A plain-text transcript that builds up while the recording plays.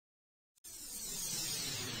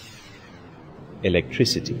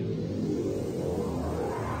Electricity.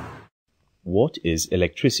 What is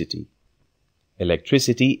electricity?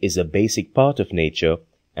 Electricity is a basic part of nature,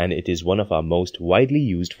 and it is one of our most widely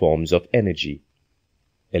used forms of energy.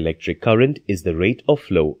 Electric current is the rate of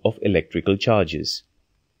flow of electrical charges.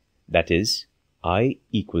 That is, I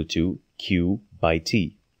equal to Q by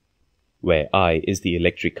T, where I is the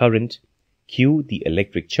electric current, Q the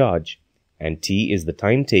electric charge, and T is the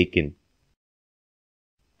time taken.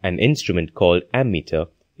 An instrument called ammeter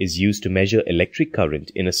is used to measure electric current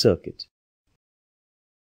in a circuit.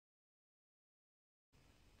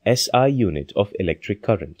 SI unit of electric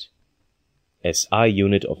current. SI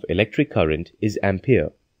unit of electric current is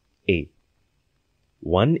ampere, A.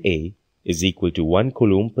 1 A is equal to 1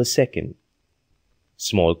 coulomb per second.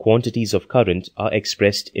 Small quantities of current are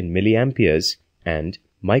expressed in milliamperes and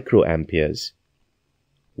microamperes.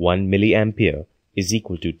 1 milliampere is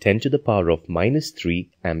equal to 10 to the power of minus 3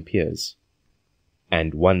 amperes,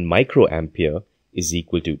 and 1 microampere is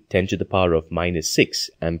equal to 10 to the power of minus 6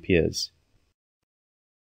 amperes.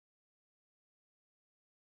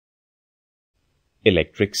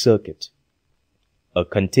 Electric circuit. A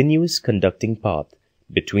continuous conducting path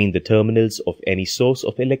between the terminals of any source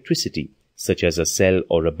of electricity, such as a cell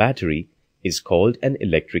or a battery, is called an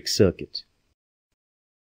electric circuit.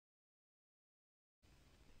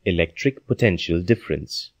 Electric potential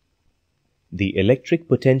difference. The electric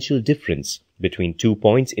potential difference between 2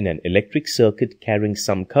 points in an electric circuit carrying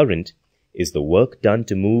some current is the work done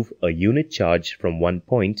to move a unit charge from one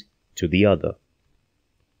point to the other.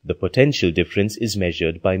 The potential difference is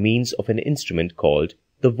measured by means of an instrument called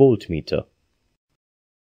the voltmeter.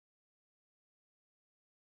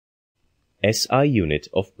 SI unit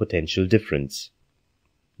of potential difference.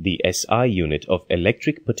 The SI unit of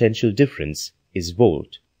electric potential difference is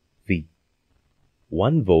volt, V.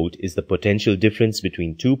 1 volt is the potential difference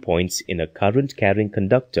between 2 points in a current-carrying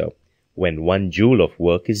conductor when 1 joule of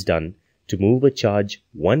work is done to move a charge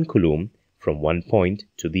 1 coulomb from one point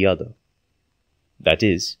to the other. That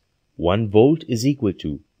is, 1 volt is equal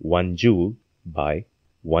to 1 joule by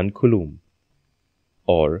 1 coulomb,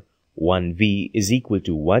 or 1 V is equal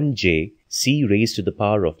to 1 J C raised to the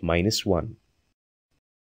power of minus 1.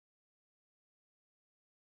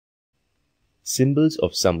 Symbols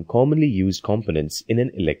of some commonly used components in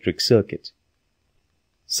an electric circuit.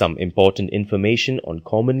 Some important information on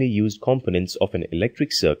commonly used components of an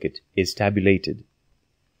electric circuit is tabulated.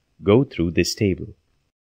 Go through this table.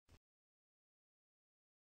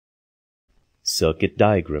 Circuit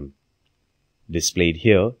diagram. Displayed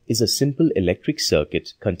here is a simple electric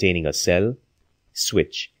circuit containing a cell,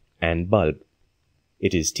 switch, and bulb.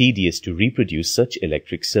 It is tedious to reproduce such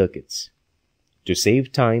electric circuits. To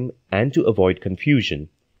save time and to avoid confusion,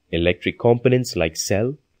 electric components like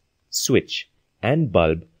cell, switch, and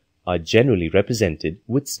bulb are generally represented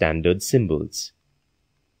with standard symbols.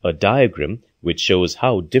 A diagram which shows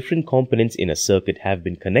how different components in a circuit have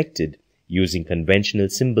been connected using conventional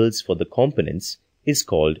symbols for the components is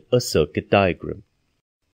called a circuit diagram.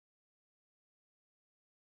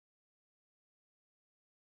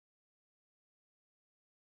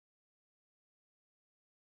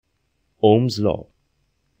 Ohm's law.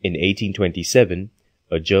 In 1827,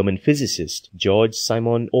 a German physicist, Georg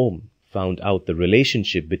Simon Ohm, found out the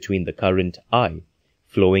relationship between the current I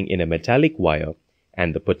flowing in a metallic wire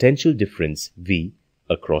and the potential difference V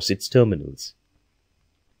across its terminals.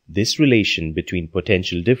 This relation between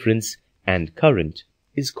potential difference and current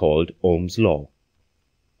is called Ohm's law.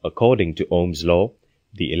 According to Ohm's law,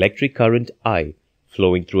 the electric current I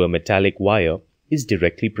flowing through a metallic wire is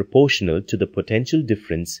directly proportional to the potential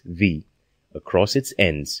difference V across its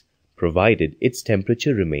ends, provided its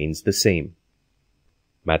temperature remains the same.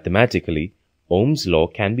 Mathematically, Ohm's law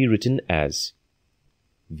can be written as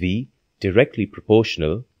V directly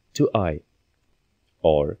proportional to I,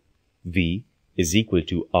 or V is equal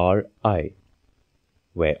to Ri,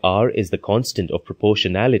 where R is the constant of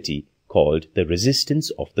proportionality called the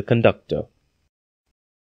resistance of the conductor.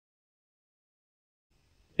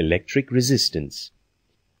 Electric resistance.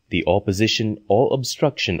 The opposition or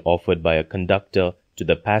obstruction offered by a conductor to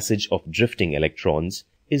the passage of drifting electrons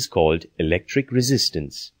is called electric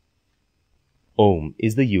resistance. Ohm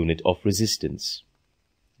is the unit of resistance.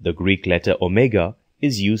 The Greek letter omega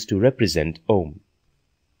is used to represent ohm.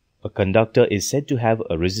 A conductor is said to have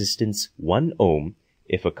a resistance 1 ohm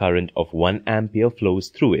if a current of 1 ampere flows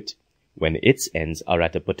through it, when its ends are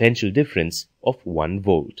at a potential difference of 1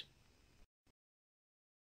 volt.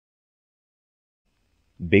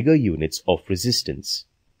 Bigger units of resistance.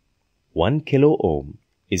 1 kilo ohm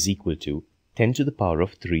is equal to 10 to the power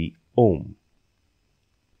of 3 ohm.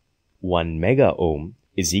 1 mega ohm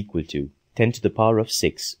is equal to 10 to the power of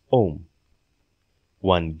 6 ohm.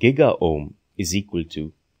 1 gigaohm is equal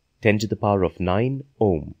to 10 to the power of 9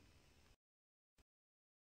 ohm.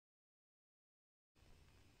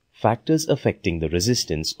 Factors affecting the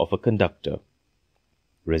resistance of a conductor.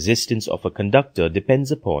 Resistance of a conductor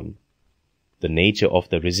depends upon the nature of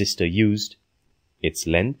the resistor used, its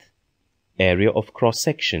length, area of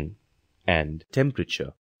cross-section, and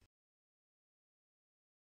temperature.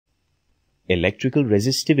 Electrical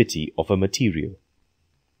resistivity of a material.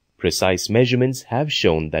 Precise measurements have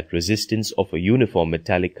shown that resistance of a uniform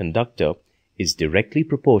metallic conductor is directly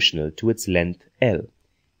proportional to its length L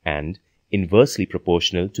and inversely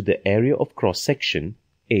proportional to the area of cross-section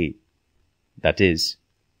A. That is,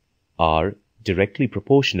 R directly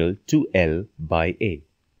proportional to L by A,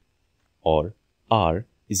 or R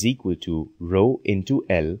is equal to rho into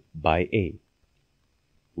L by A,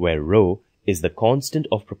 where rho is the constant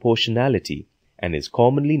of proportionality and is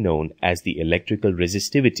commonly known as the electrical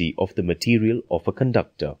resistivity of the material of a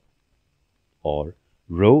conductor, or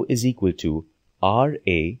rho is equal to Ra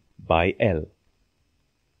by L.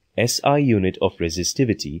 SI unit of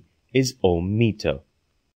resistivity is ohm meter.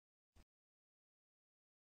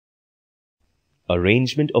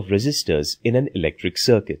 Arrangement of resistors in an electric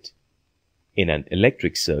circuit. In an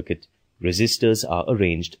electric circuit, resistors are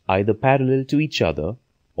arranged either parallel to each other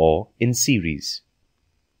or in series.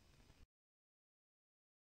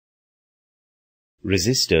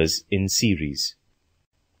 Resistors in series.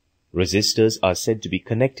 Resistors are said to be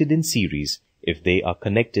connected in series if they are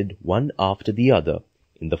connected one after the other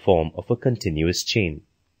in the form of a continuous chain.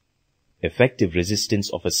 Effective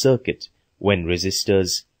resistance of a circuit when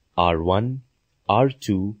resistors R1,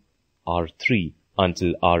 R2, R3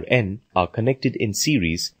 until Rn are connected in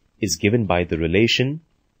series is given by the relation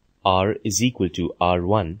R is equal to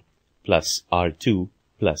R1 plus R2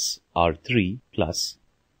 plus R3 plus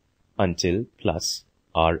until plus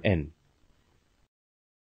Rn.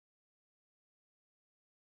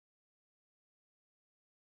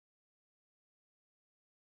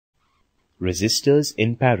 Resistors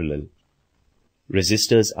in parallel.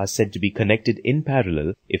 Resistors are said to be connected in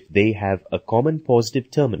parallel if they have a common positive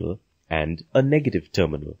terminal and a negative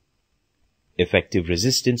terminal. Effective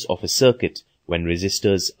resistance of a circuit when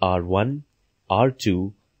resistors R1,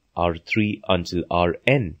 R2, R3 until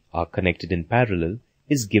Rn are connected in parallel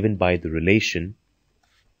is given by the relation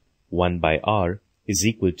 1 by R is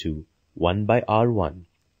equal to 1 by R1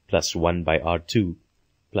 plus 1 by R2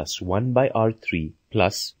 plus 1 by R3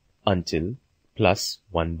 plus until plus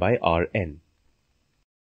 1 by Rn.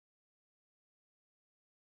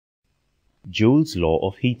 Joule's law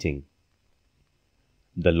of heating.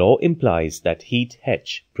 The law implies that heat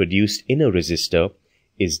H produced in a resistor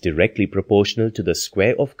is directly proportional to the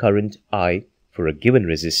square of current I for a given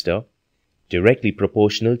resistor, directly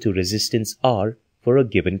proportional to resistance R for a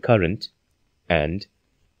given current, and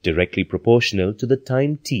directly proportional to the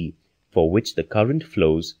time t for which the current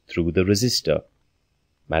flows through the resistor.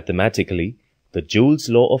 Mathematically, the Joule's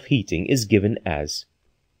law of heating is given as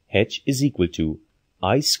H is equal to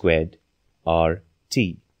I squared RT.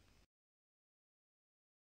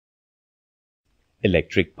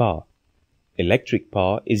 Electric power. Electric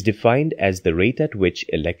power is defined as the rate at which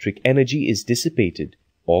electric energy is dissipated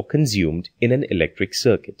or consumed in an electric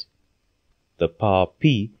circuit. The power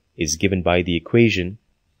P is given by the equation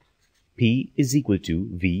P is equal to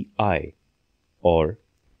VI, or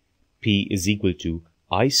P is equal to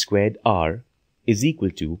I squared R is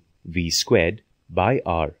equal to V squared by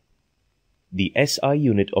R. The SI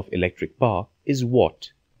unit of electric power is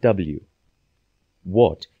watt, W.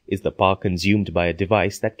 Watt is the power consumed by a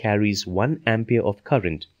device that carries 1 ampere of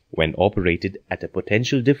current when operated at a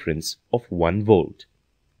potential difference of 1 volt.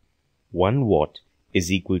 1 watt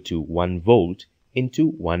is equal to 1 volt into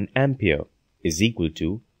 1 ampere is equal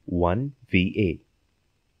to 1 VA.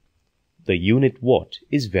 The unit watt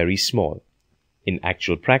is very small. In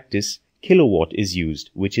actual practice, kilowatt is used,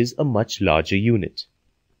 which is a much larger unit.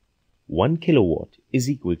 1 kilowatt is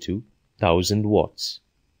equal to 1000 watts.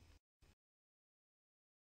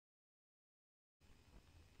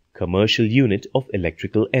 Commercial unit of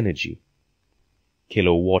electrical energy.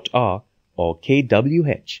 Kilowatt-hour, or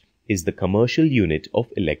kWh, is the commercial unit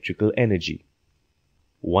of electrical energy.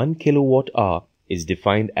 1 kilowatt-hour is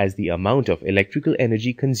defined as the amount of electrical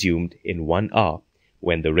energy consumed in 1 hour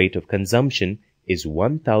when the rate of consumption is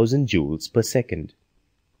 1000 joules per second.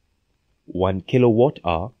 1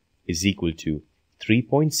 kilowatt-hour is equal to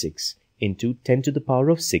 3.6 into 10 to the power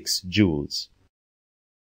of 6 joules.